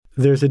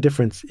there's a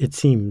difference, it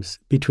seems,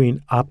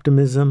 between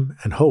optimism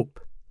and hope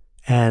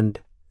and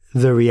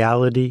the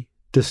reality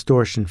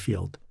distortion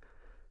field.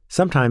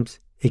 Sometimes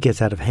it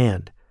gets out of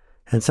hand,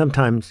 and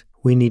sometimes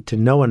we need to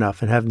know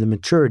enough and have the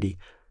maturity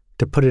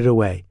to put it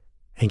away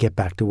and get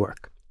back to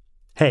work.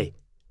 Hey,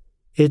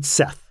 it's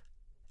Seth,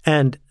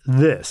 and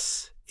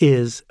this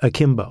is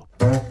Akimbo.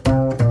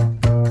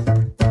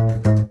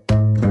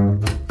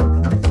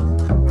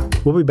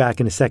 We'll be back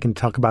in a second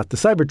to talk about the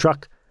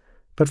Cybertruck,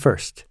 but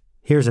first,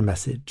 here's a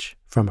message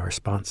from our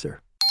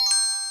sponsor.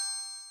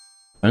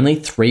 Only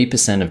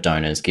 3% of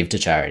donors give to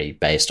charity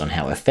based on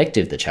how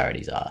effective the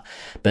charities are,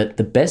 but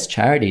the best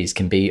charities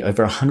can be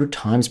over 100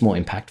 times more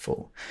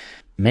impactful.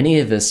 Many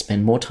of us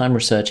spend more time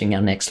researching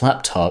our next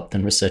laptop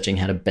than researching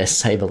how to best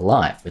save a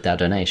life with our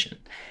donation.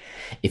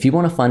 If you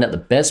want to find out the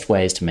best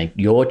ways to make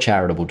your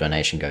charitable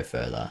donation go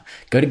further,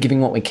 go to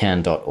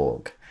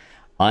givingwhatwecan.org.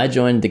 I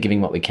joined the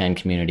Giving What We Can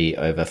community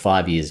over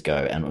 5 years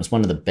ago, and it was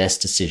one of the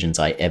best decisions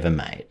I ever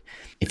made.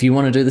 If you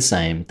want to do the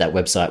same, that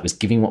website was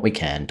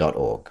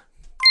givingwhatwecan.org.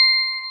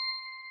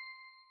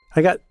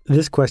 I got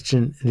this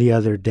question the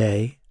other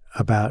day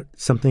about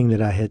something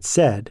that I had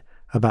said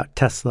about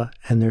Tesla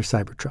and their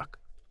Cybertruck.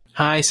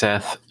 Hi,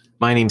 Seth.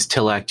 My name's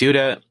Tilak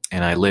Duda,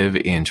 and I live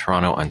in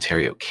Toronto,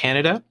 Ontario,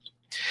 Canada.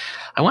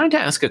 I wanted to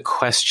ask a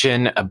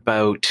question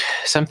about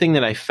something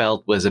that I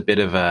felt was a bit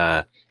of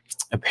a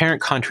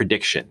apparent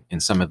contradiction in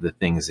some of the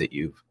things that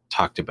you've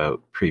talked about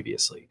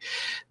previously.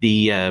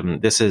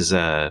 This is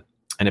an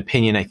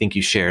opinion I think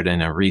you shared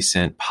in a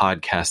recent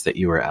podcast that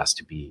you were asked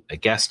to be a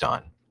guest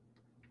on.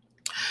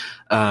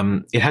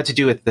 It had to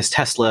do with this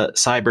Tesla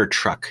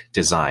Cybertruck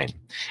design.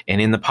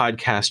 And in the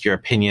podcast, your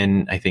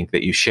opinion, I think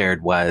that you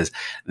shared, was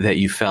that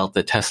you felt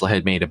that Tesla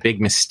had made a big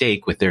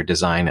mistake with their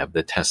design of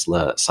the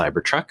Tesla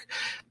Cybertruck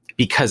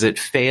because it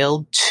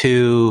failed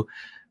to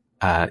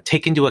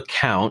take into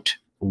account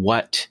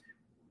what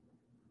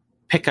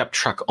pickup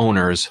truck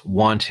owners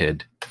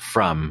wanted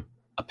from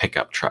a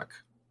pickup truck.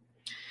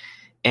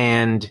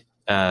 And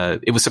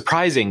it was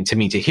surprising to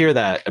me to hear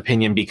that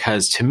opinion,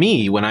 because to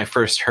me, when I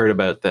first heard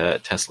about the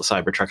Tesla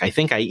Cybertruck, I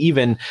think I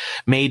even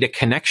made a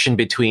connection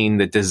between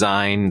the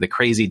design, the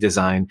crazy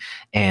design,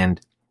 and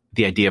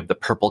the idea of the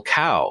purple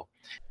cow.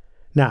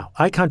 Now,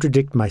 I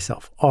contradict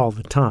myself all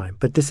the time,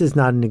 but this is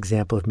not an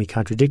example of me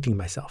contradicting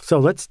myself. So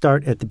let's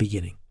start at the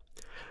beginning.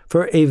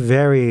 For a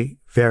very,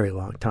 very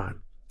long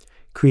time,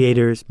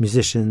 creators,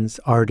 musicians,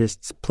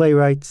 artists,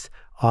 playwrights,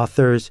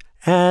 authors,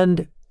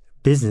 and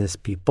business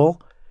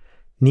people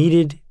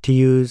needed to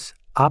use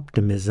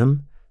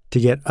optimism to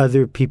get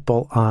other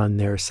people on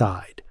their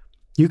side.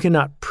 You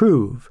cannot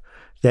prove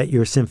that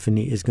your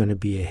symphony is going to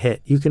be a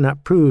hit. You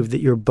cannot prove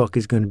that your book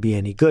is going to be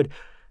any good,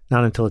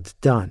 not until it's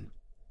done.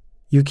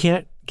 You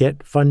can't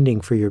get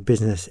funding for your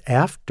business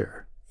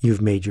after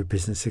you've made your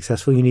business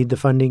successful. You need the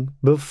funding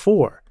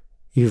before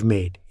you've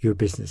made your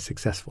business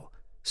successful.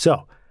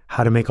 So,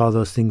 how to make all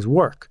those things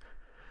work?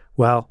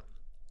 Well,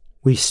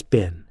 we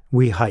spin,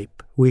 we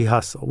hype, we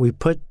hustle. We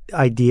put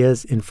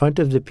ideas in front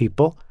of the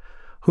people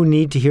who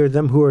need to hear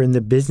them, who are in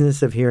the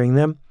business of hearing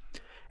them,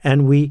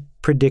 and we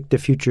predict a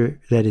future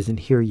that isn't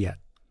here yet.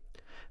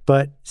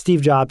 But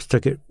Steve Jobs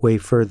took it way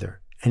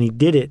further, and he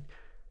did it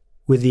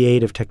with the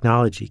aid of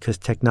technology, because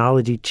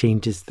technology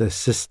changes the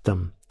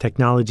system.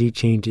 Technology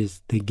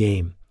changes the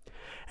game.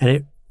 And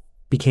it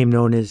became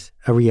known as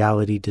a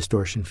reality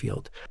distortion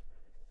field.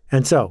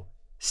 And so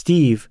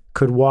Steve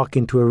could walk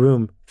into a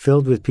room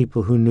filled with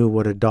people who knew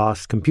what a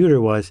DOS computer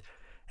was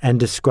and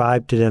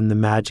describe to them the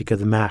magic of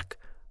the Mac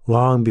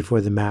long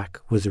before the Mac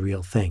was a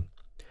real thing.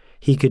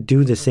 He could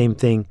do the same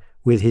thing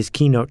with his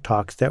keynote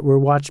talks that were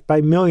watched by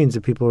millions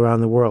of people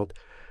around the world,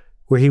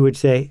 where he would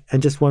say,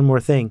 and just one more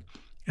thing,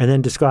 and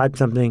then describe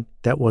something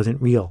that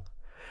wasn't real.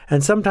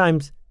 And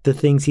sometimes the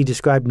things he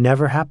described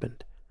never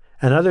happened.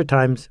 And other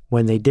times,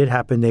 when they did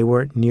happen, they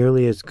weren't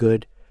nearly as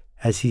good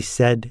as he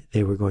said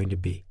they were going to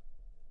be.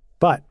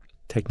 But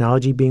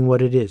technology being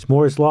what it is,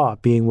 Moore's Law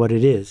being what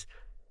it is,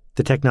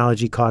 the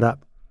technology caught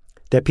up.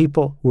 That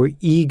people were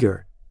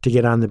eager to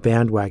get on the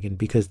bandwagon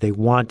because they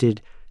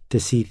wanted to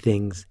see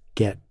things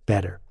get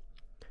better.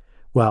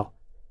 Well,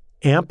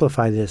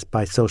 amplify this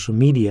by social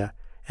media,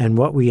 and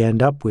what we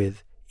end up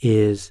with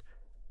is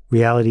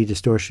reality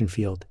distortion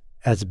field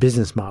as a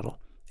business model,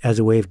 as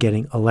a way of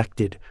getting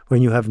elected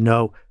when you have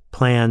no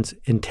plans,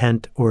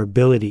 intent, or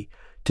ability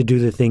to do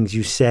the things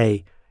you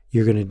say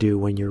you're going to do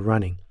when you're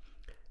running.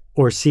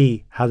 Or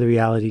see how the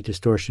reality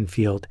distortion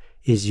field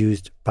is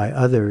used by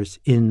others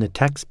in the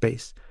tech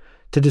space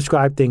to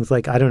describe things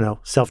like,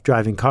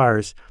 self-driving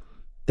cars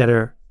that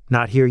are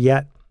not here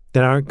yet,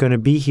 that aren't going to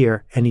be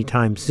here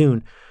anytime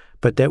soon,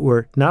 but that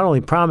were not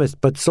only promised,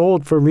 but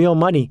sold for real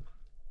money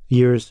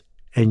years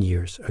and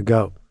years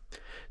ago.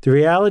 The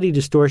reality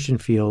distortion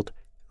field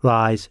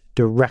lies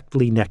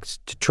directly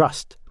next to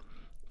trust,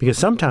 because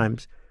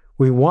sometimes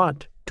we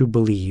want to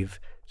believe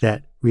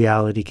that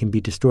reality can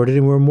be distorted,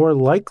 and we're more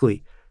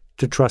likely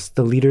to trust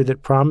the leader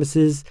that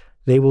promises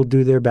they will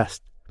do their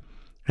best.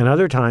 And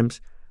other times,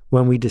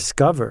 when we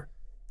discover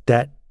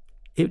that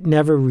it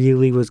never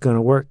really was going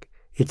to work,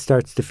 it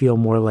starts to feel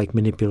more like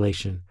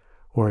manipulation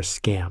or a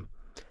scam.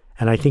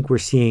 And I think we're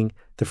seeing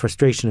the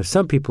frustration of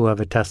some people who have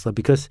a Tesla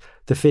because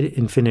the fit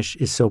and finish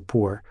is so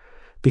poor,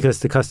 because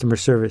the customer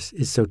service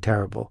is so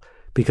terrible,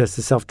 because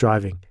the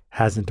self-driving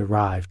hasn't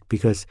arrived,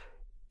 because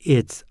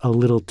it's a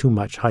little too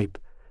much hype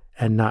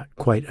and not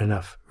quite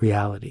enough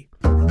reality.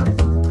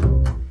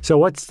 So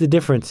what's the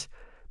difference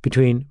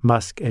between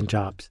Musk and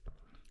Jobs?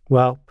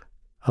 Well,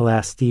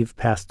 alas, Steve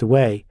passed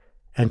away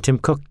and Tim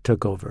Cook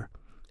took over.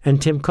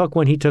 And Tim Cook,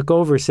 when he took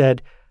over,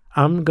 said,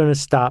 I'm going to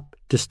stop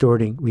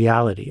distorting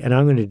reality and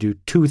I'm going to do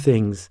two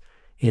things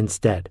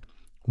instead.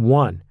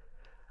 One,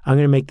 I'm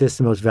going to make this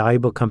the most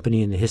valuable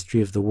company in the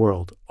history of the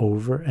world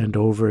over and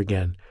over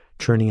again,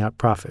 churning out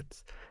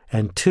profits.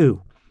 And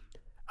two,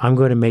 I'm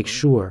going to make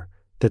sure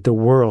that the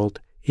world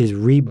is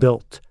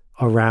rebuilt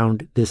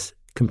around this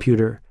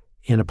computer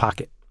in a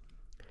pocket.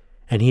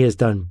 And he has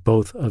done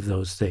both of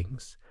those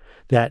things.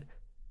 That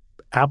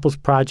Apple's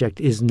project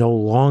is no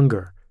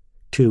longer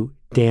to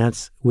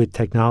dance with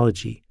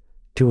technology,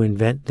 to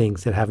invent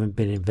things that haven't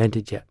been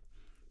invented yet.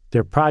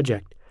 Their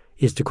project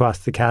is to cross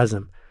the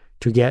chasm,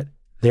 to get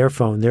their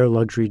phone, their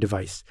luxury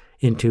device,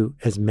 into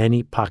as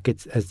many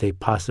pockets as they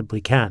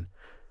possibly can.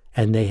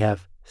 And they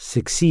have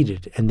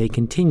succeeded, and they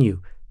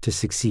continue to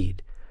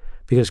succeed.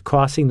 Because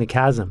crossing the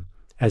chasm,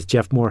 as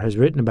Jeff Moore has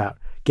written about,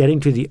 getting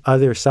to the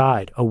other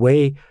side,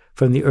 away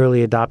from the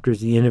early adopters,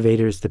 the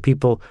innovators, the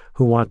people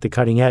who want the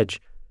cutting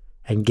edge,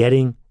 and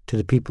getting to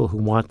the people who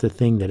want the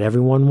thing that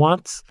everyone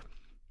wants,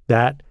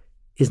 that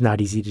is not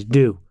easy to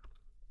do.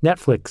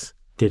 Netflix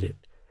did it.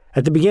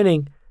 At the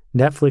beginning,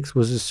 Netflix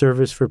was a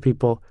service for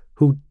people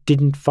who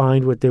didn't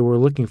find what they were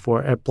looking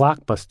for at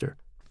Blockbuster.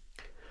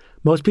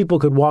 Most people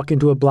could walk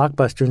into a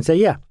Blockbuster and say,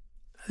 yeah,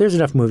 there's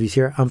enough movies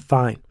here, I'm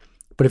fine.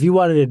 But if you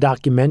wanted a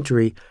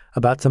documentary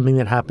about something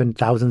that happened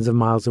thousands of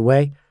miles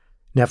away,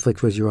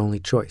 Netflix was your only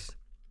choice.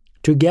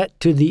 To get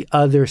to the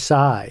other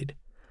side,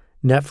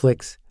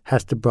 Netflix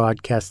has to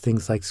broadcast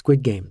things like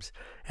Squid Games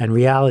and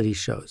reality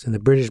shows and the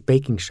British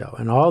Baking Show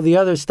and all the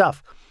other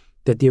stuff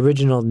that the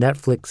original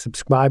Netflix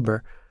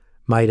subscriber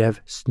might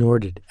have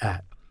snorted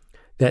at.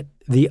 That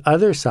the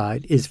other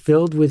side is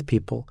filled with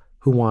people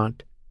who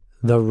want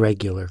the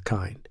regular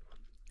kind.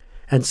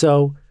 And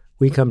so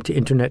we come to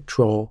internet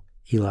troll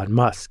Elon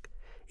Musk.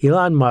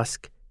 Elon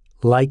Musk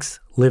likes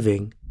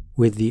living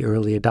with the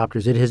early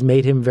adopters. It has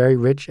made him very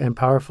rich and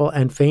powerful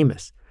and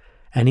famous.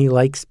 And he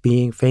likes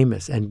being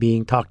famous and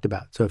being talked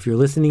about. So if you're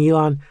listening,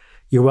 Elon,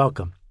 you're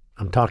welcome.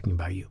 I'm talking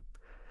about you.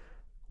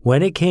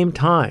 When it came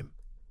time,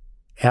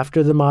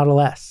 after the Model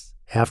S,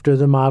 after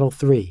the Model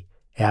 3,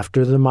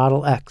 after the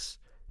Model X,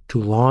 to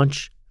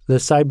launch the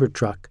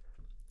Cybertruck,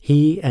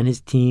 he and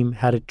his team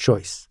had a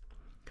choice.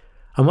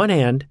 On one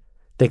hand,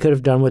 they could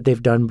have done what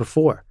they've done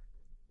before.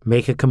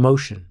 Make a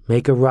commotion,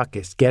 make a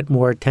ruckus, get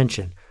more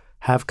attention,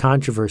 have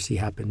controversy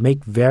happen,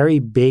 make very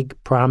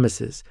big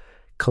promises,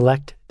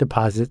 collect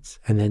deposits,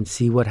 and then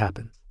see what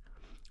happens.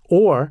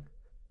 Or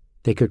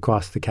they could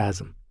cross the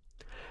chasm.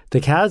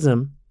 The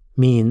chasm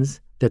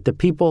means that the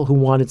people who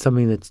wanted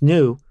something that's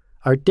new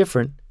are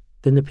different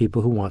than the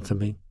people who want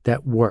something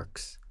that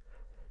works.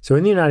 So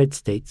in the United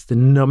States, the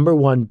number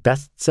one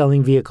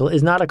best-selling vehicle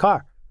is not a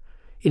car.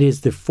 It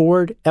is the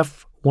Ford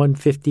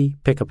F-150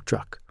 pickup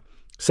truck.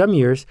 Some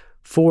years,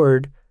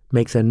 Ford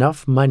makes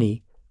enough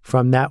money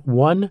from that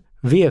one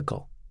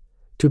vehicle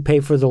to pay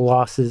for the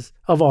losses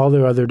of all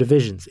their other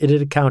divisions. It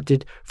had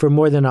accounted for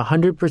more than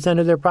 100%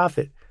 of their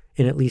profit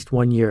in at least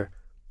 1 year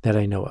that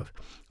I know of.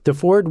 The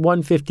Ford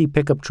 150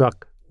 pickup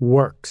truck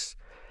works,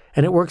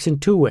 and it works in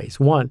two ways.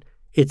 One,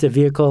 it's a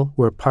vehicle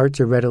where parts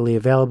are readily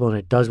available and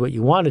it does what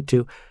you want it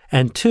to.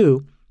 And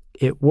two,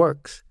 it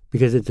works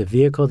because it's a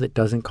vehicle that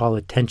doesn't call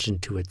attention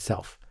to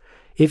itself.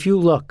 If you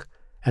look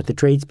at the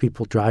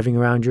tradespeople driving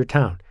around your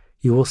town,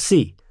 you will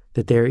see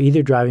that they're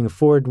either driving a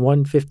Ford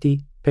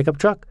 150 pickup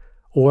truck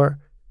or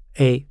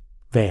a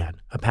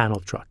van, a panel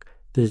truck,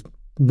 the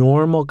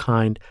normal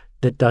kind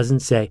that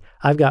doesn't say,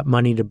 I've got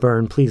money to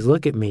burn, please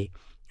look at me.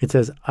 It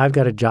says, I've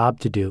got a job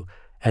to do,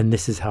 and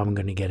this is how I'm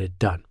going to get it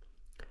done.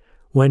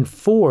 When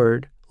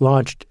Ford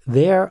launched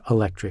their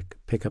electric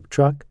pickup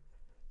truck,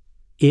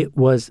 it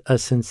was a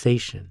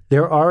sensation.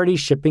 They're already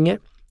shipping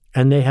it,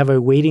 and they have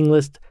a waiting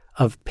list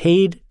of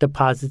paid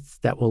deposits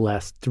that will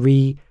last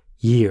 3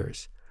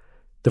 years.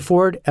 The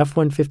Ford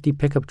F-150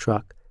 pickup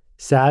truck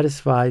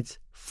satisfies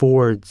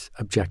Ford's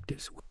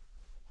objectives,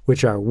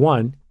 which are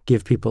 1,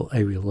 give people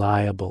a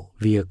reliable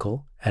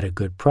vehicle at a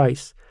good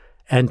price,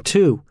 and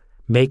 2,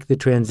 make the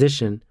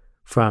transition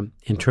from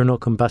internal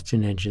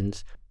combustion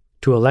engines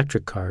to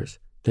electric cars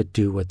that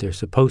do what they're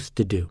supposed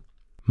to do.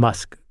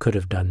 Musk could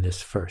have done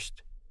this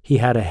first. He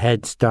had a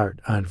head start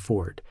on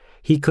Ford.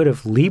 He could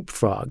have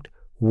leapfrogged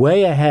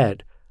way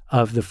ahead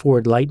of the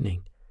Ford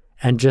Lightning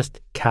and just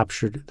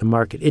captured the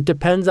market. It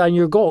depends on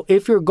your goal.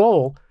 If your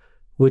goal,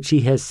 which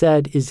he has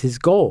said is his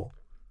goal,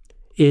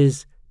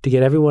 is to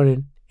get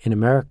everyone in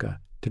America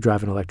to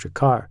drive an electric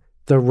car,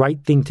 the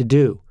right thing to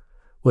do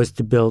was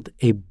to build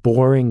a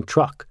boring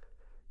truck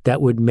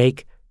that would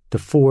make the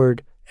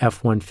Ford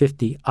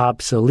F-150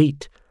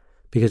 obsolete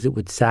because it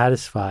would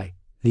satisfy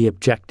the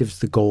objectives,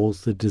 the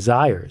goals, the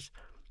desires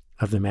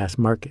of the mass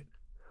market.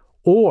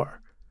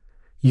 Or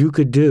you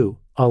could do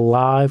a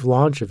live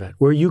launch event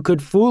where you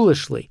could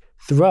foolishly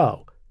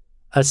throw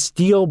a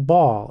steel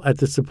ball at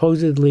the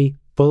supposedly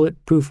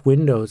bulletproof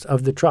windows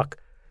of the truck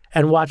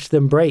and watch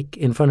them break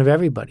in front of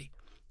everybody.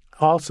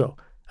 Also,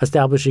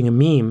 establishing a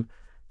meme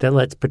that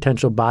lets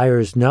potential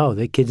buyers know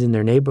that kids in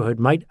their neighborhood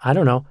might,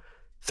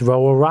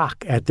 throw a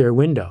rock at their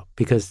window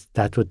because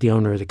that's what the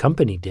owner of the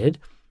company did,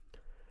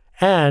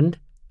 and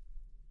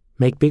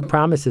make big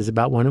promises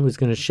about when it was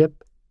going to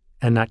ship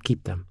and not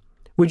keep them,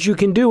 which you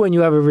can do when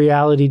you have a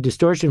reality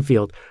distortion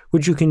field,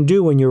 which you can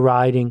do when you're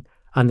riding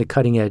on the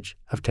cutting edge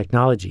of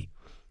technology.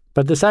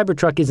 But the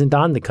Cybertruck isn't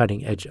on the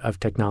cutting edge of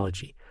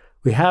technology.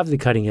 We have the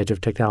cutting edge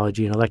of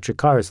technology in electric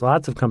cars.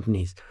 Lots of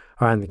companies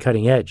are on the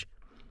cutting edge.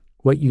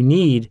 What you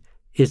need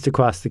is to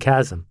cross the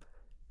chasm,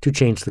 to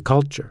change the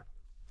culture.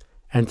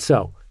 And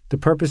so the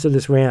purpose of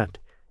this rant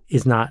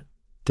is not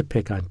to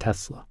pick on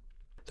Tesla.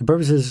 The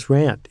purpose of this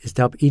rant is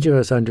to help each of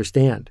us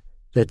understand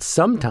that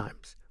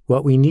sometimes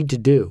what we need to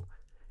do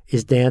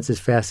is dance as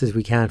fast as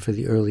we can for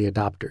the early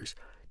adopters,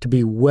 to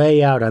be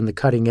way out on the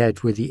cutting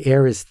edge where the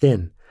air is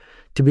thin,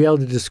 to be able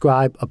to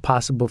describe a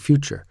possible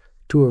future,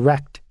 to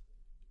erect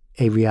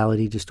a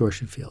reality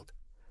distortion field.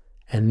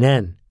 And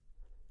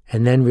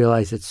then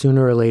realize that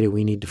sooner or later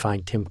we need to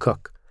find Tim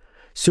Cook.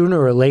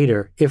 Sooner or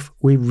later, if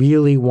we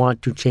really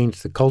want to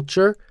change the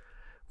culture,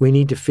 we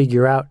need to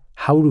figure out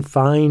how to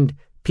find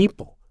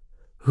people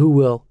who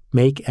will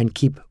make and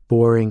keep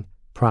boring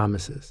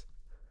promises.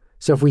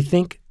 So if we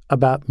think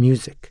about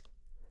music,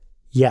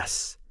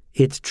 yes,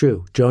 it's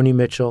true. Joni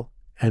Mitchell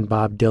and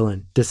Bob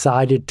Dylan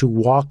decided to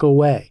walk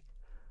away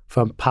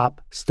from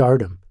pop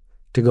stardom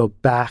to go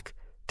back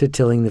to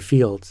tilling the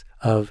fields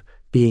of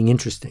being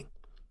interesting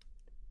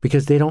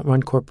because they don't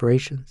run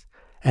corporations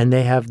and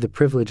they have the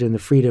privilege and the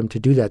freedom to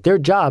do that. Their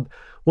job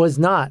was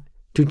not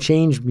to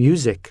change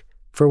music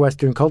for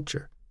Western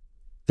culture.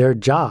 Their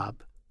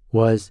job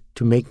was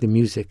to make the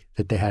music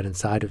that they had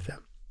inside of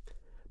them.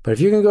 But if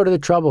you're going to go to the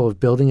trouble of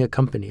building a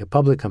company, a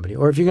public company,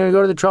 or if you're going to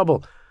go to the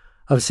trouble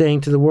of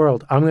saying to the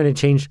world, I'm going to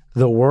change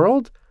the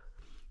world,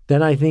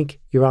 then I think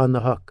you're on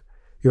the hook.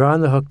 You're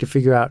on the hook to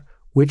figure out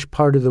which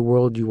part of the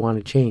world you want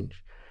to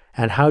change.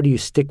 And how do you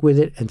stick with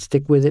it and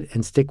stick with it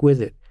and stick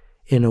with it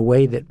in a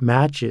way that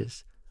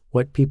matches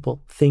what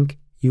people think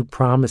you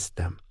promised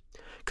them.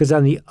 Because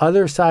on the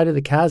other side of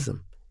the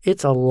chasm,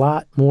 it's a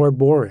lot more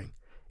boring.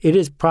 It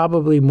is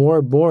probably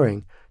more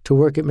boring to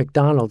work at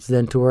McDonald's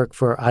than to work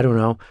for,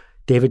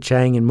 David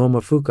Chang and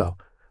Momofuku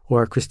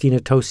or Christina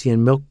Tosi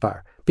and Milk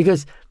Bar,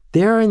 because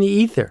they're in the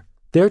ether.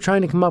 They're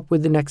trying to come up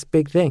with the next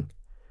big thing.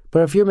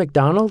 But if you're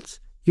McDonald's,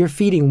 you're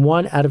feeding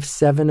 1 out of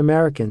 7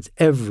 Americans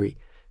every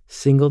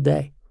single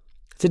day.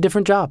 It's a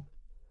different job.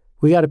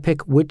 We got to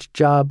pick which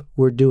job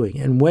we're doing.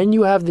 And when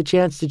you have the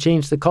chance to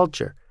change the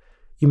culture,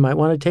 you might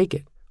want to take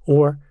it.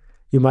 Or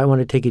you might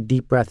want to take a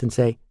deep breath and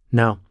say,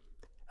 no,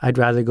 I'd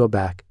rather go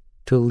back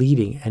to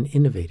leading and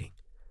innovating.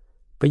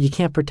 But you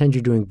can't pretend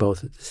you're doing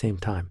both at the same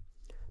time,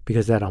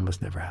 because that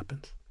almost never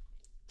happens.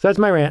 So that's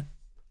my rant.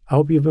 I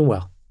hope you've been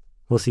well.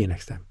 We'll see you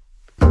next time.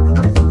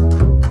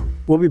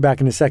 We'll be back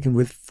in a second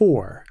with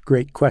 4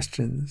 great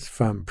questions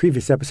from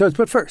previous episodes.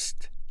 But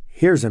first,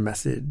 here's a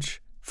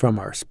message from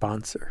our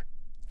sponsor.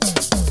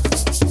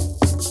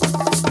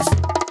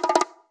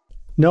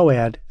 No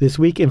ad this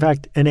week. In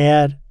fact, an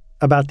ad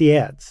about the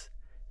ads.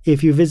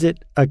 If you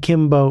visit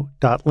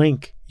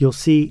akimbo.link, you'll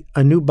see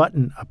a new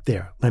button up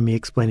there. Let me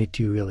explain it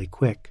to you really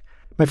quick.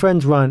 My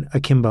friends run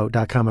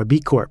akimbo.com, a B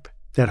Corp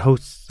that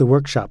hosts the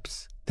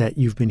workshops that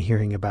you've been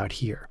hearing about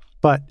here.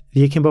 But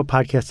the Akimbo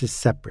podcast is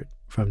separate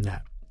from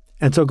that.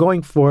 And so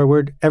going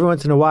forward, every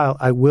once in a while,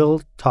 I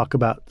will talk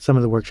about some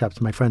of the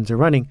workshops my friends are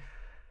running.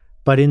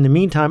 But in the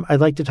meantime, I'd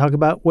like to talk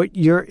about what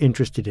you're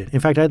interested in. In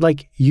fact, I'd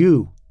like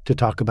you to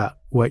talk about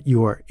what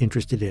you're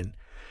interested in.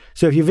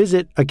 So if you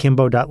visit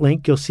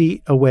akimbo.link, you'll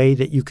see a way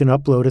that you can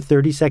upload a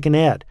 30-second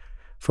ad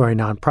for a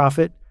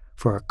nonprofit,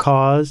 for a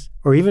cause,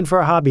 or even for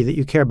a hobby that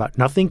you care about.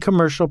 Nothing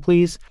commercial,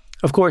 please.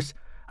 Of course,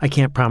 I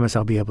can't promise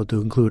I'll be able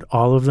to include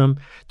all of them.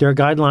 There are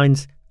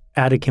guidelines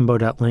at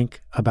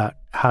akimbo.link about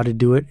how to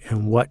do it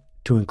and what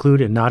to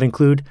include and not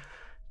include.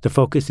 The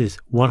focus is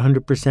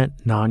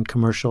 100%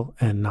 non-commercial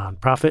and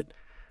nonprofit.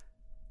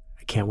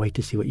 I can't wait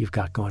to see what you've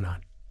got going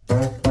on.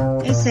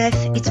 Hey,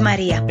 Seth, it's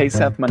Maria. Hey,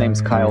 Seth, my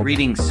name's Kyle.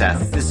 Greetings,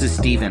 Seth. This is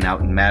Steven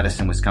out in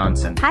Madison,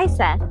 Wisconsin. Hi,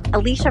 Seth.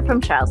 Alicia from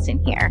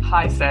Charleston here.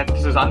 Hi, Seth.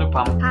 This is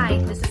Anupam. Hi,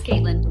 this is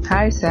Caitlin.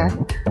 Hi, Seth.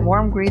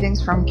 Warm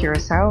greetings from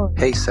Curacao.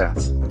 Hey,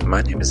 Seth.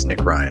 My name is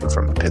Nick Ryan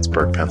from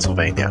Pittsburgh,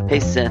 Pennsylvania. Hey,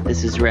 Seth.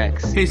 This is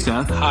Rex. Hey,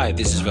 Seth. Hi,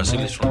 this is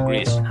Vasilis from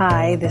Greece.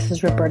 Hi, this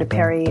is Roberta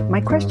Perry.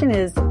 My question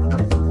is...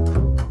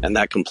 And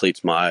that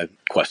completes my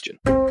question.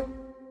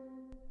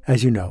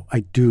 As you know,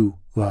 I do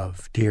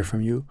love to hear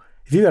from you.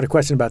 If you got a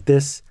question about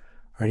this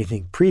or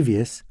anything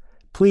previous,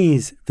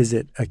 please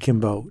visit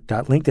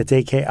akimbo.link, that's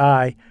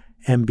akimbo.link,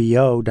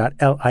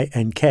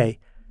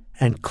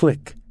 and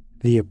click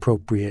the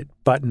appropriate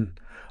button.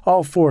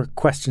 All 4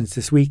 questions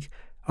this week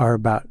are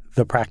about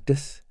the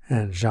practice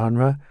and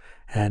genre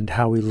and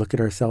how we look at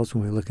ourselves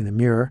when we look in the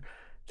mirror.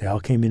 They all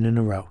came in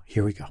a row.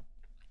 Here we go.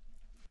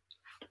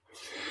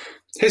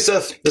 Hey,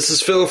 Seth. This is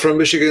Phil from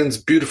Michigan's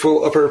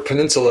beautiful Upper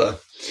Peninsula.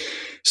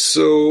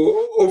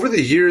 So over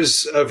the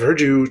years, I've heard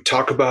you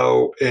talk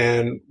about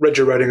and read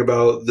your writing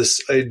about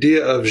this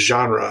idea of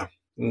genre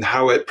and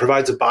how it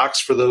provides a box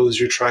for those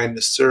you're trying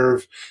to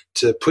serve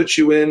to put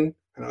you in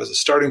as a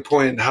starting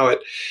point, and how it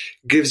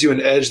gives you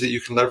an edge that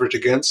you can leverage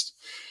against.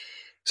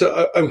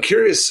 So I'm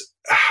curious,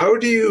 how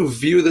do you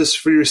view this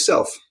for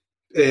yourself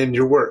and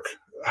your work?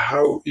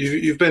 How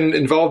you've been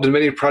involved in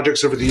many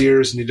projects over the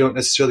years, and you don't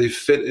necessarily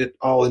fit it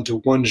all into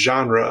one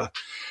genre.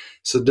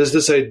 So does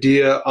this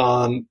idea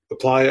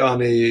apply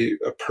on a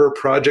per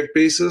project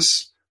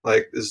basis?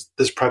 Like, is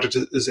this project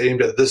is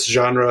aimed at this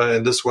genre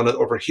and this one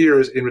over here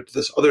is aimed at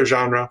this other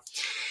genre?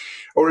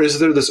 Or is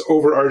there this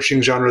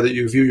overarching genre that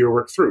you view your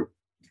work through?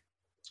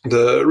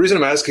 The reason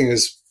I'm asking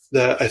is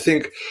that I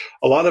think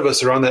a lot of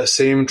us are on that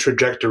same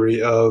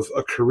trajectory of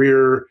a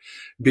career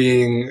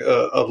being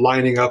a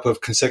lining up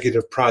of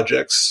consecutive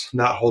projects,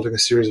 not holding a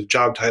series of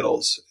job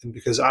titles. And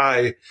because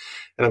and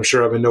I'm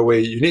sure I'm in no way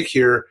unique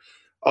here,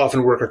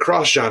 often work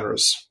across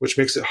genres, which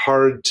makes it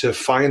hard to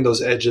find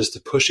those edges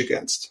to push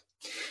against.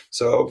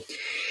 So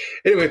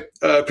anyway,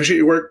 appreciate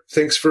your work.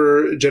 Thanks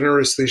for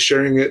generously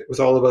sharing it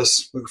with all of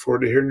us. Look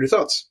forward to hearing your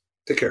thoughts.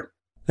 Take care.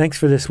 Thanks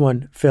for this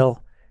one,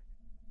 Phil.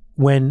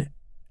 When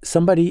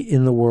somebody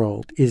in the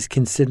world is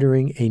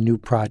considering a new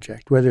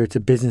project, whether it's a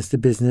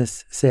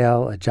business-to-business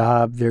sale, a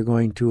job they're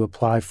going to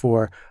apply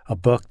for, a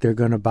book they're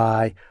going to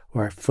buy,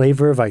 or a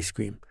flavor of ice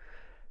cream,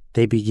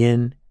 they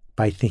begin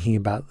by thinking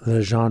about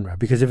the genre.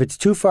 Because if it's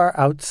too far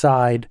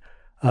outside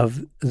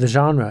of the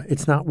genre,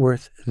 it's not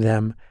worth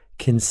them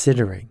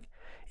considering.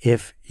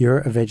 If you're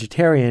a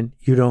vegetarian,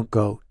 you don't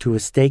go to a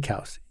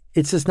steakhouse.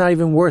 It's just not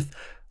even worth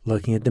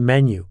looking at the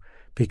menu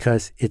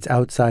because it's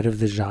outside of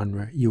the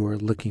genre you are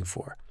looking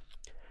for.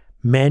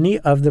 Many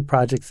of the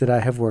projects that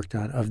I have worked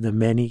on, of the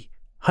many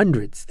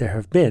hundreds there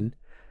have been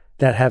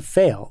that have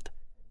failed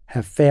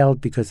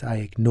because I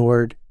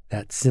ignored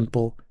that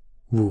simple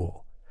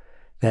rule,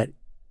 that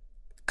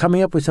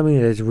coming up with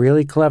something that is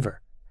really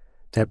clever,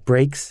 that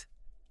breaks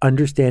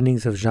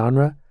understandings of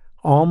genre,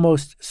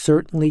 almost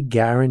certainly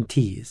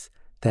guarantees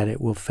that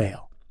it will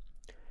fail.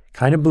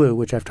 Kind of Blue,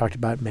 which I've talked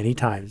about many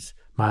times,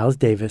 Miles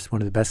Davis,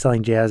 one of the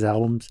best-selling jazz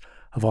albums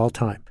of all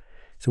time.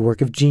 It's a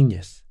work of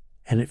genius,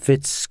 and it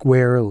fits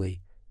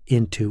squarely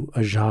into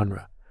a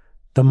genre.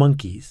 The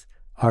Monkees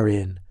are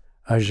in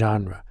a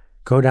genre.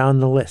 Go down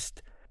the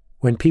list.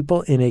 When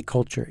people in a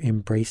culture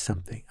embrace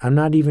something, I'm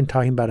not even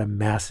talking about a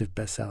massive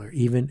bestseller,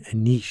 even a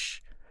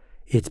niche.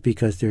 It's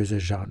because there's a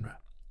genre.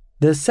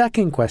 The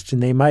second question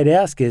they might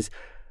ask is,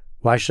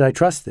 why should I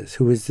trust this?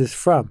 Who is this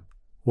from?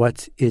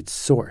 What's its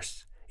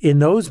source? In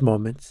those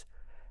moments,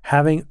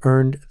 having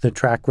earned the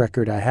track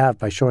record I have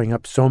by showing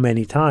up so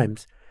many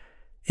times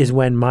is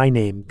when my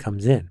name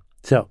comes in.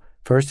 So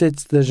first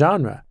it's the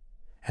genre,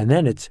 and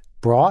then it's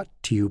brought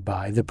to you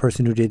by the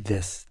person who did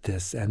this,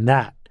 this, and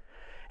that.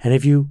 And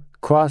if you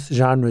cross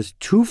genres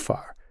too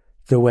far,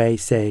 the way,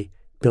 say,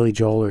 Billy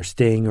Joel or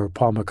Sting or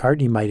Paul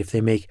McCartney might if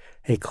they make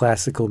a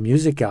classical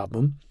music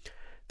album,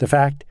 the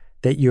fact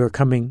that you're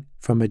coming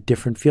from a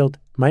different field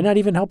might not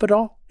even help at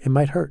all. It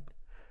might hurt.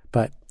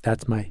 But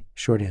that's my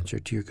short answer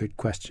to your good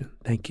question.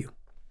 Thank you.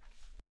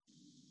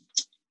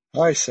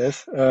 Hi,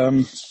 Seth.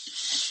 I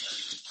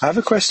have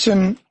a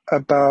question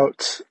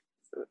about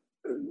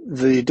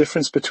the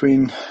difference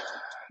between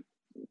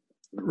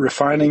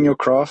refining your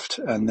craft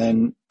and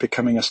then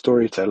becoming a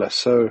storyteller.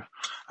 So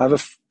I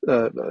have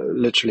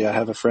I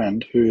have a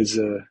friend who is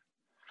a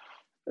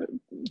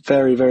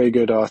very, very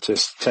good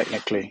artist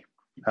technically.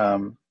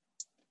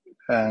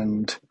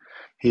 And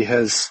he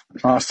has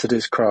mastered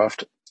his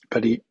craft,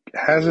 but he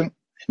hasn't,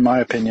 in my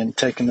opinion,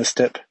 taken the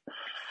step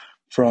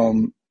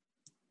from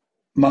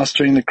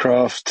mastering the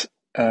craft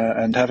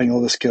and having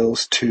all the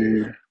skills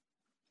to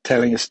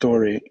telling a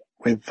story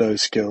with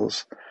those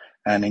skills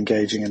and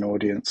engaging an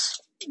audience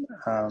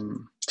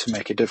to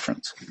make a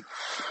difference.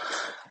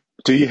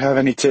 Do you have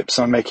any tips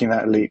on making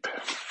that leap?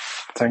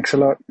 Thanks a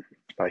lot.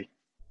 Bye.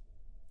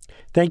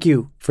 Thank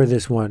you for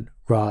this one,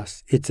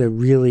 Ross. It's a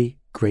really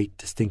great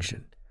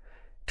distinction.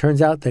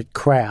 Turns out that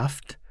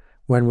craft,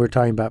 when we're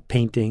talking about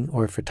painting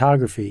or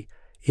photography,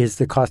 is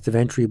the cost of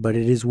entry, but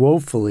it is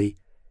woefully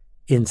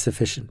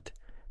insufficient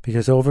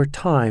because over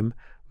time,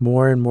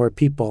 more and more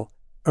people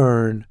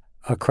earn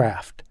a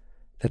craft.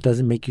 That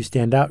doesn't make you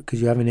stand out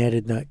because you haven't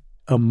added the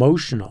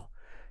emotional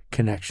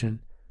connection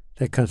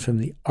that comes from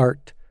the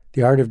art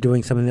of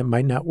doing something that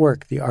might not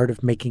work, the art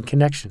of making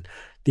connection,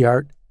 the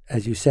art,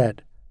 as you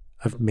said,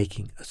 of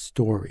making a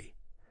story.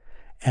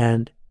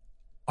 And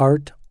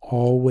art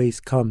always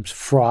comes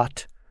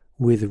fraught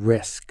with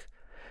risk.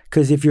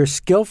 Because if you're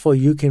skillful,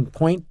 you can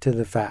point to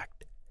the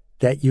fact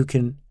that you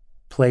can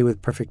play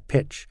with perfect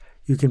pitch.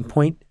 You can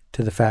point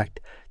to the fact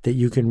that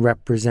you can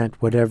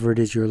represent whatever it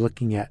is you're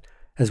looking at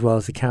as well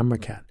as the camera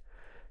can.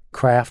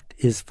 Craft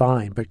is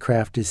fine, but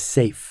craft is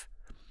safe.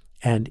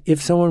 And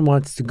if someone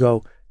wants to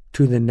go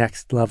to the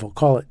next level.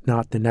 Call it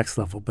not the next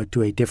level, but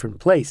to a different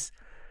place.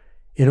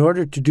 In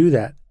order to do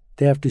that,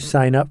 they have to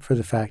sign up for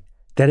the fact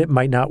that it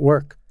might not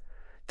work,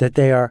 that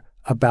they are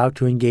about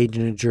to engage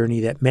in a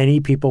journey that many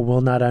people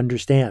will not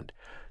understand,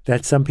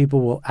 that some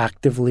people will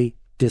actively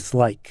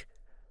dislike.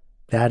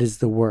 That is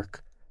the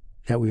work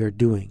that we are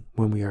doing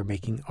when we are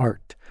making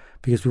art,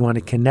 because we want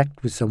to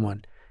connect with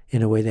someone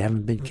in a way they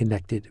haven't been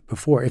connected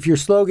before. If your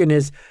slogan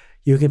is,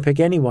 you can pick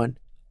anyone,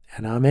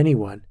 and I'm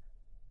anyone,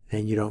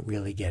 then you don't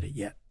really get it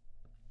yet.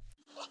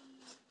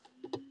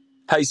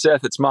 Hey,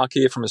 Seth, it's Mark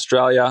here from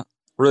Australia.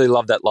 Really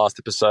loved that last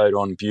episode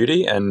on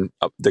beauty and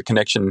the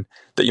connection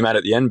that you made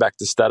at the end back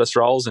to status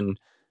roles, and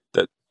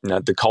that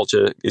the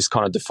culture is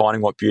kind of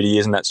defining what beauty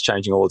is, and that's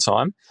changing all the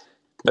time.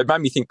 It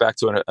made me think back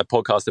to a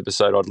podcast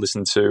episode I'd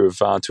listened to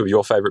of two of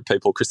your favourite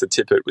people. Krista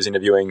Tippett was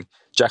interviewing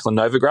Jacqueline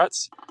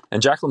Novogratz,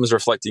 and Jacqueline was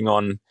reflecting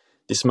on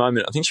this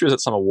moment. I think she was at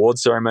some award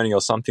ceremony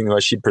or something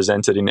where she'd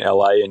presented in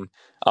LA, and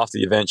after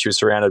the event she was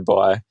surrounded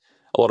by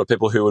a lot of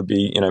people who would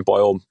be, by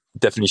all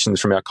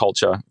definitions from our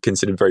culture,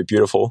 considered very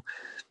beautiful,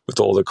 with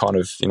all the kind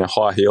of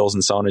high heels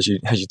and so on as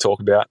you talk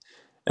about.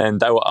 And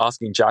they were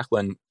asking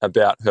Jacqueline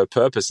about her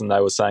purpose, and they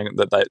were saying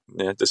that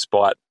they,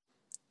 despite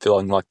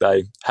feeling like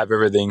they have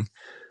everything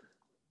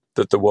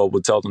that the world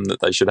would tell them that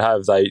they should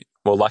have, they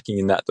were lacking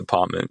in that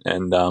department.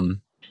 And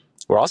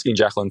we're asking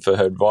Jacqueline for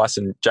her advice,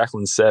 and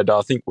Jacqueline said,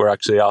 I think we're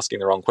actually asking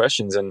the wrong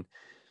questions. And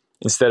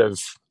instead of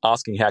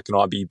asking, how can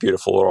I be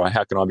beautiful, or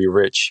how can I be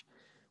rich,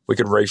 we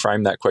could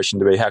reframe that question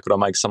to be, how could I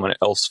make someone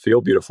else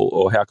feel beautiful,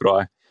 or how could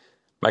I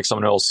make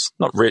someone else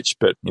not rich,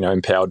 but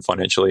empowered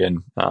financially,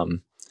 and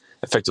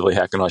effectively,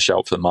 how can I show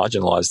up for the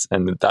marginalized?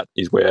 And that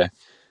is where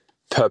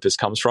purpose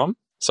comes from.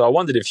 So I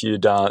wondered if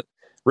you'd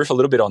riff a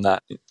little bit on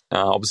that.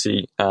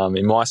 Obviously,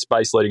 in my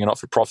space, leading a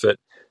not-for-profit,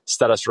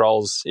 status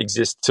roles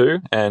exist too,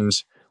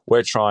 and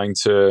we're trying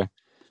to,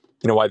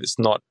 in a way that's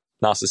not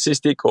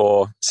narcissistic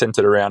or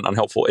centered around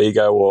unhelpful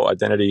ego or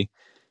identity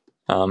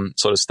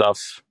sort of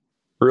stuff,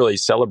 really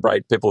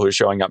celebrate people who are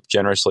showing up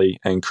generously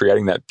and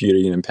creating that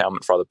beauty and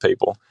empowerment for other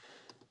people.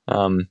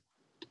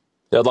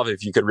 I'd love it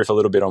if you could riff a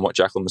little bit on what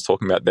Jacqueline was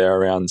talking about there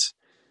around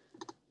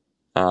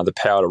the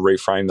power to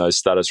reframe those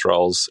status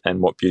roles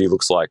and what beauty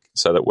looks like,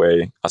 so that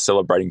we are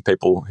celebrating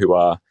people who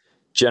are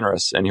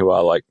generous and who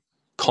are like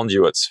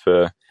conduits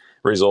for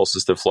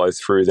resources to flow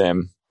through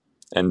them.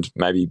 And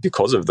maybe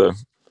because of the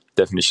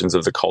definitions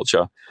of the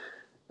culture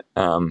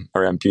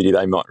around beauty,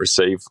 they might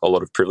receive a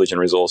lot of privilege and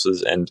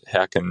resources. And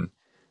how can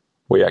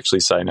we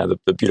actually say, no,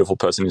 the beautiful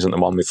person isn't the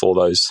one with all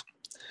those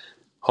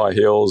high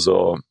heels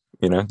or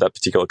that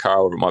particular car,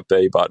 or whatever it might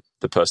be, but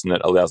the person that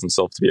allows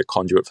themselves to be a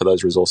conduit for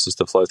those resources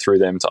to flow through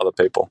them to other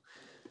people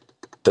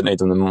that need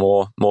them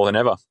more than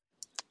ever.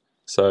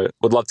 So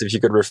would love to, if you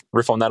could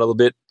riff on that a little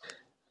bit.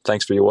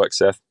 Thanks for your work,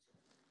 Seth.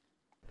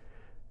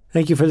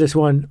 Thank you for this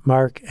one,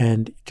 Mark.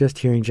 And just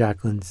hearing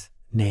Jacqueline's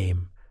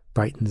name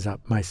brightens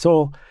up my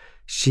soul.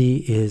 She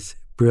is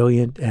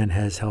brilliant and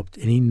has helped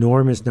an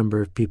enormous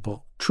number of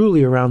people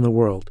truly around the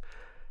world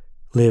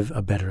live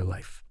a better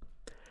life.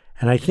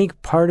 And I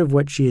think part of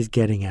what she is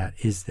getting at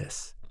is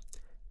this.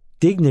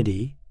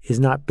 Dignity is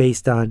not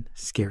based on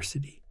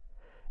scarcity.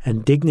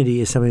 And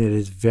dignity is something that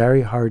is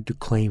very hard to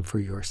claim for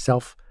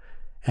yourself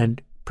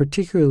and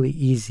particularly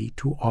easy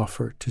to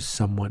offer to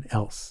someone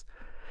else.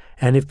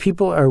 And if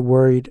people are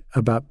worried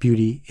about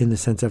beauty in the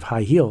sense of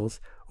high heels,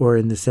 or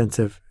in the sense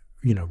of,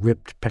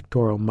 ripped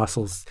pectoral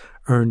muscles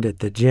earned at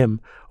the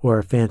gym, or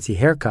a fancy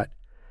haircut,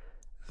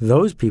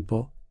 those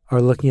people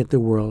are looking at the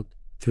world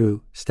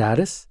through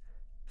status,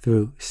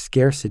 through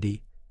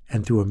scarcity,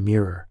 and through a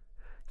mirror.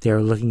 They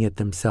are looking at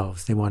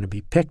themselves. They want to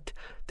be picked.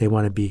 They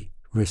want to be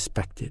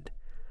respected.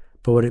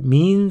 But what it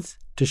means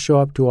to show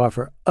up to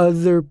offer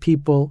other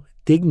people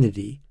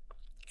dignity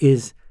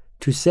is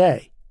to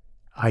say,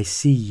 I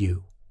see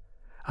you.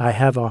 I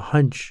have a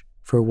hunch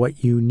for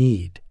what you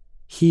need.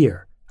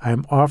 Here, I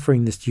am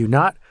offering this to you,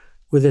 not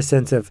with a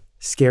sense of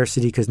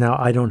scarcity because now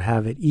I don't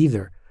have it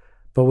either,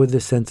 but with a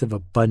sense of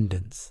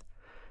abundance.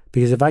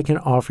 Because if I can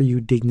offer you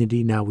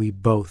dignity, now we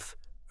both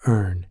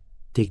earn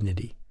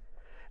dignity.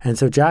 And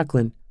so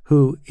Jacqueline,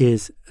 who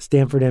is a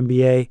Stanford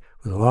MBA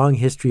with a long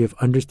history of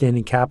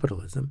understanding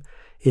capitalism,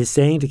 is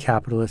saying to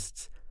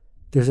capitalists,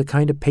 there's a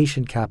kind of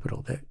patient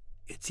capital that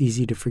it's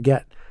easy to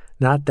forget.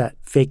 Not that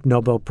fake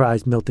Nobel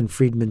Prize Milton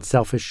Friedman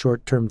selfish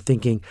short-term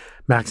thinking,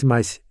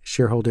 maximize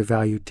shareholder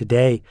value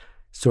today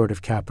sort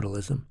of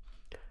capitalism,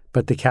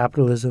 but the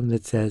capitalism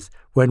that says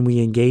when we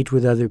engage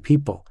with other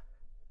people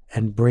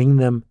and bring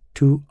them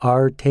to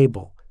our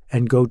table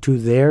and go to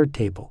their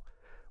table,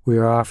 we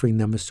are offering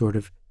them a sort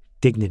of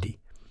dignity.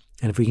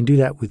 And if we can do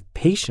that with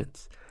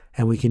patience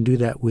and we can do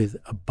that with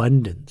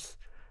abundance,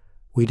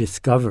 we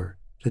discover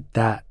that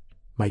that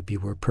might be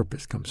where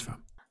purpose comes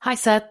from. Hi,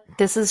 Seth.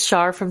 This is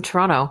Shar from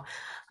Toronto.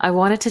 I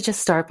wanted to just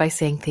start by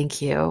saying thank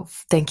you.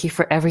 Thank you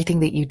for everything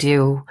that you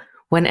do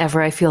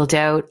Whenever I feel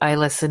doubt, I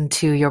listen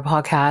to your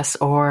podcast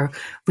or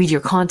read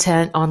your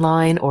content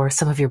online or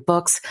some of your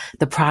books.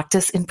 The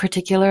practice in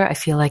particular, I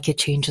feel like it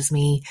changes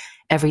me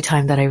every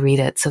time that I read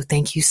it. So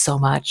thank you so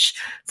much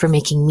for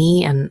making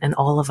me and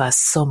all of us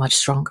so much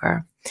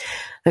stronger.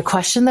 The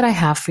question that I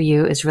have for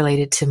you is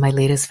related to my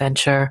latest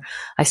venture.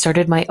 I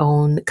started my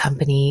own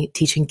company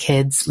teaching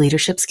kids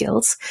leadership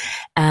skills,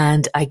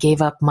 and I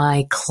gave up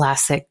my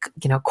classic,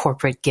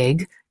 corporate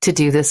gig to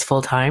do this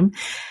full time.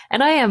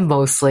 And I am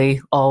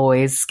mostly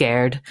always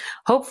scared,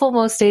 hopeful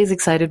most days,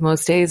 excited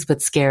most days,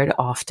 but scared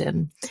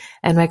often.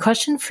 And my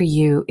question for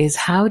you is,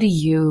 how do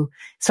you,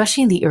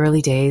 especially in the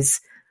early days,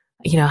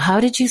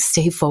 how did you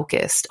stay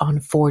focused on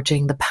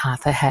forging the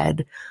path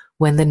ahead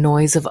when the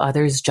noise of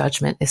others'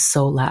 judgment is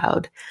so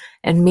loud?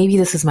 And maybe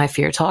this is my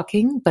fear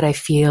talking, but I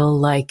feel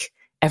like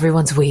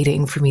everyone's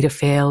waiting for me to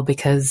fail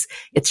because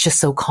it's just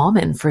so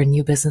common for a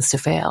new business to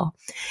fail.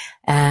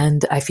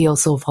 And I feel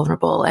so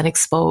vulnerable and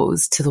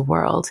exposed to the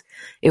world.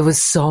 It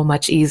was so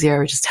much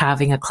easier just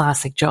having a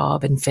classic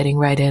job and fitting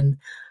right in.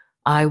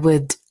 I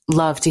would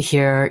love to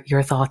hear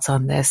your thoughts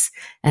on this.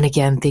 And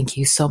again, thank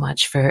you so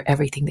much for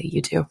everything that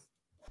you do.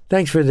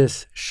 Thanks for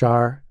this,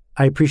 Shar.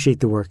 I appreciate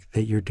the work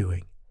that you're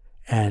doing.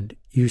 And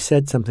you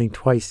said something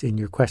twice in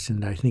your question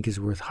that I think is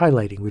worth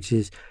highlighting, which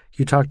is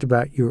you talked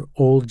about your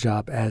old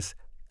job as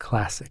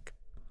classic.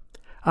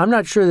 I'm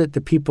not sure that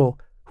the people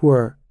who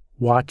are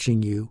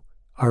watching you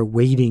are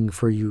waiting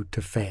for you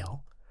to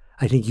fail.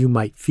 I think you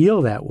might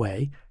feel that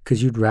way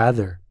because you'd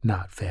rather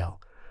not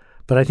fail.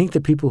 But I think the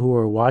people who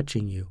are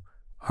watching you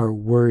are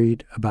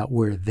worried about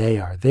where they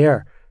are,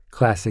 their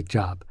classic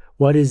job.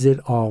 What is it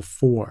all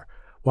for?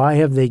 Why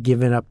have they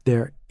given up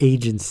their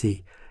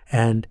agency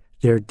and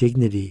their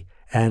dignity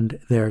and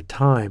their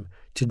time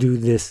to do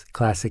this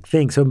classic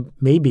thing? So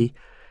maybe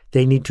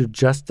they need to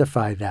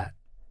justify that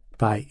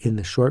by, in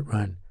the short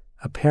run,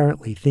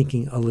 apparently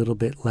thinking a little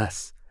bit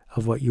less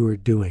of what you were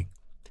doing.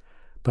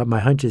 But my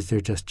hunch is they're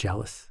just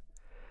jealous.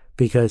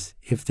 Because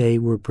if they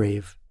were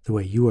brave the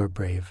way you are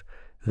brave,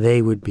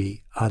 they would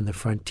be on the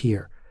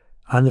frontier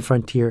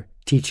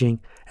teaching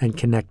and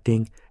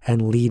connecting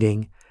and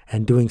leading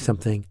and doing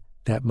something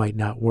that might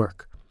not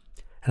work.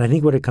 And I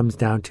think what it comes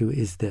down to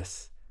is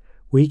this.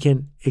 We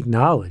can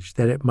acknowledge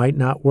that it might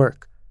not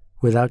work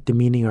without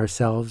demeaning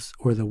ourselves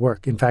or the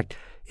work. In fact,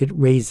 it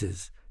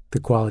raises the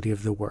quality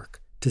of the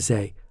work to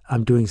say,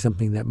 I'm doing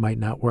something that might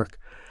not work.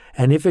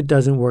 And if it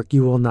doesn't work,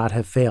 you will not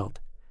have failed.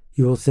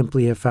 You will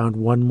simply have found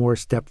one more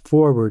step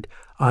forward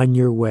on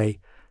your way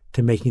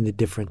to making the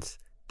difference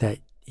that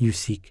you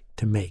seek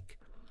to make.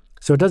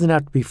 So it doesn't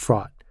have to be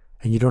fraught,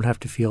 and you don't have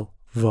to feel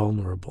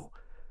vulnerable.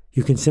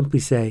 You can simply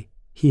say,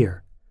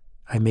 here,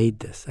 I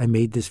made this. I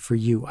made this for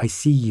you. I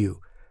see you.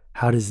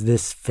 How does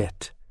this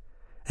fit?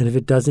 And if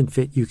it doesn't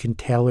fit, you can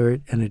tailor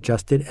it and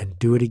adjust it and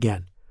do it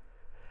again.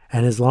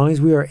 And as long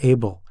as we are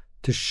able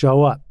to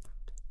show up,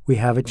 we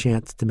have a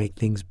chance to make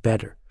things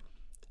better.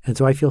 And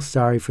so I feel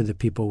sorry for the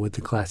people with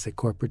the classic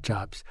corporate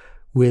jobs,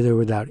 with or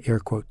without air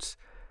quotes,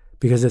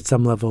 because at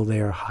some level they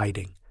are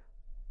hiding.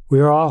 We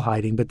are all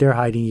hiding, but they're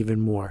hiding even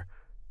more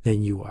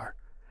than you are.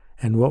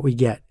 And what we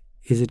get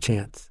is a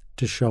chance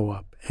to show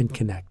up and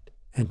connect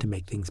and to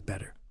make things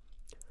better.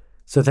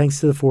 So thanks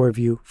to the four of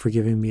you for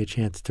giving me a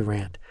chance to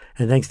rant.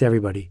 And thanks to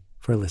everybody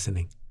for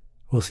listening.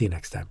 We'll see you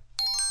next time.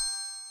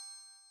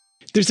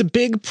 There's a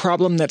big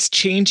problem that's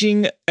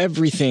changing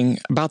everything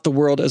about the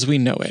world as we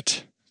know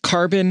it.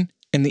 Carbon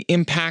and the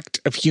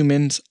impact of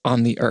humans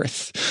on the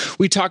earth.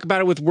 We talk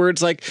about it with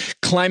words like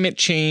climate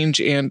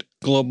change and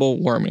global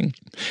warming.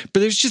 But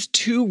there's just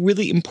two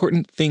really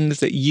important things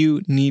that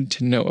you need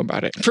to know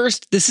about it.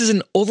 First, this is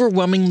an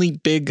overwhelmingly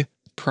big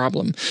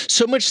problem.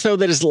 So much so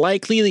that it's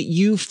likely that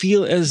you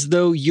feel as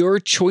though your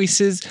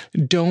choices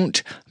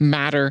don't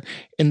matter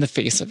in the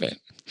face of it.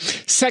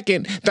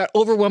 Second, that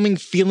overwhelming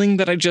feeling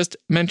that I just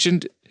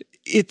mentioned,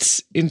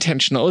 it's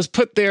intentional. It was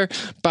put there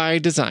by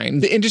design.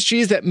 The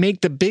industries that make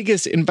the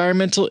biggest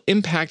environmental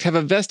impact have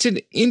a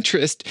vested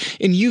interest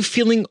in you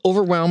feeling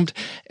overwhelmed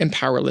and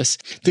powerless.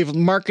 They've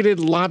marketed,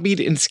 lobbied,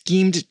 and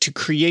schemed to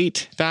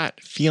create that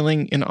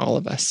feeling in all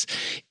of us.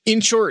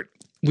 In short,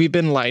 we've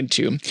been lied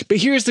to. But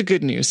here's the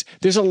good news.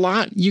 There's a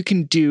lot you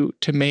can do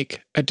to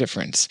make a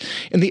difference.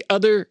 And the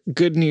other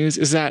good news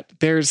is that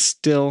there's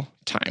still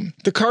time.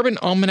 The Carbon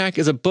Almanac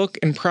is a book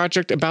and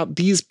project about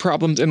these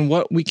problems and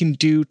what we can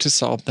do to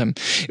solve them.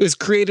 It was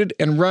created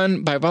and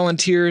run by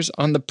volunteers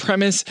on the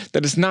premise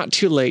that it's not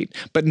too late,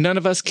 but none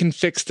of us can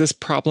fix this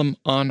problem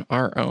on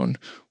our own.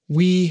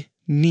 We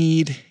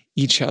need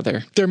each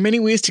other. There are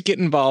many ways to get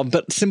involved,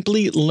 but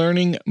simply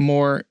learning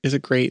more is a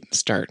great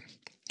start.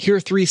 Here are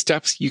 3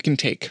 steps you can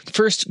take.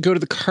 First, go to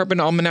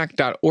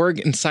thecarbonalmanac.org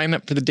and sign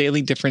up for the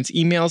Daily Difference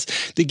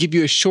emails. They give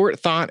you a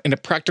short thought and a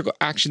practical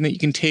action that you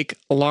can take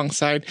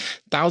alongside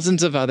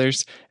thousands of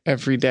others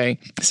every day.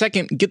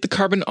 Second, get the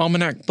Carbon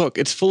Almanac book.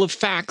 It's full of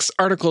facts,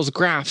 articles,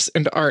 graphs,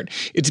 and art.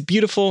 It's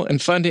beautiful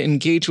and fun to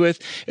engage with.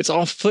 It's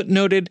all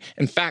footnoted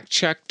and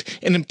fact-checked.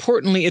 And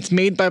importantly, it's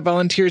made by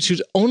volunteers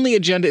whose only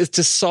agenda is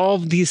to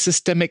solve these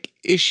systemic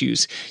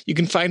Issues. You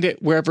can find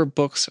it wherever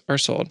books are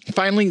sold.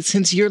 Finally,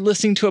 since you're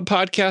listening to a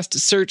podcast,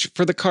 search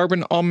for the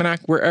Carbon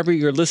Almanac wherever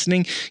you're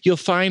listening. You'll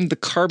find the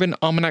Carbon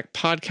Almanac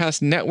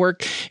Podcast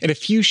Network and a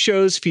few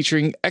shows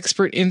featuring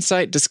expert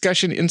insight,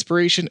 discussion,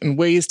 inspiration, and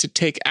ways to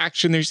take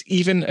action. There's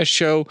even a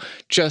show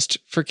just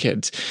for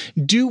kids.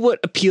 Do what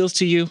appeals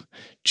to you.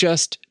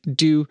 Just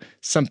do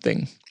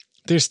something.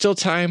 There's still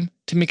time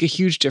to make a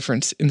huge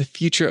difference in the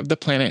future of the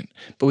planet,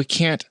 but we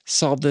can't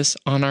solve this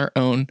on our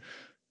own.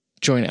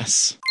 Join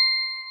us.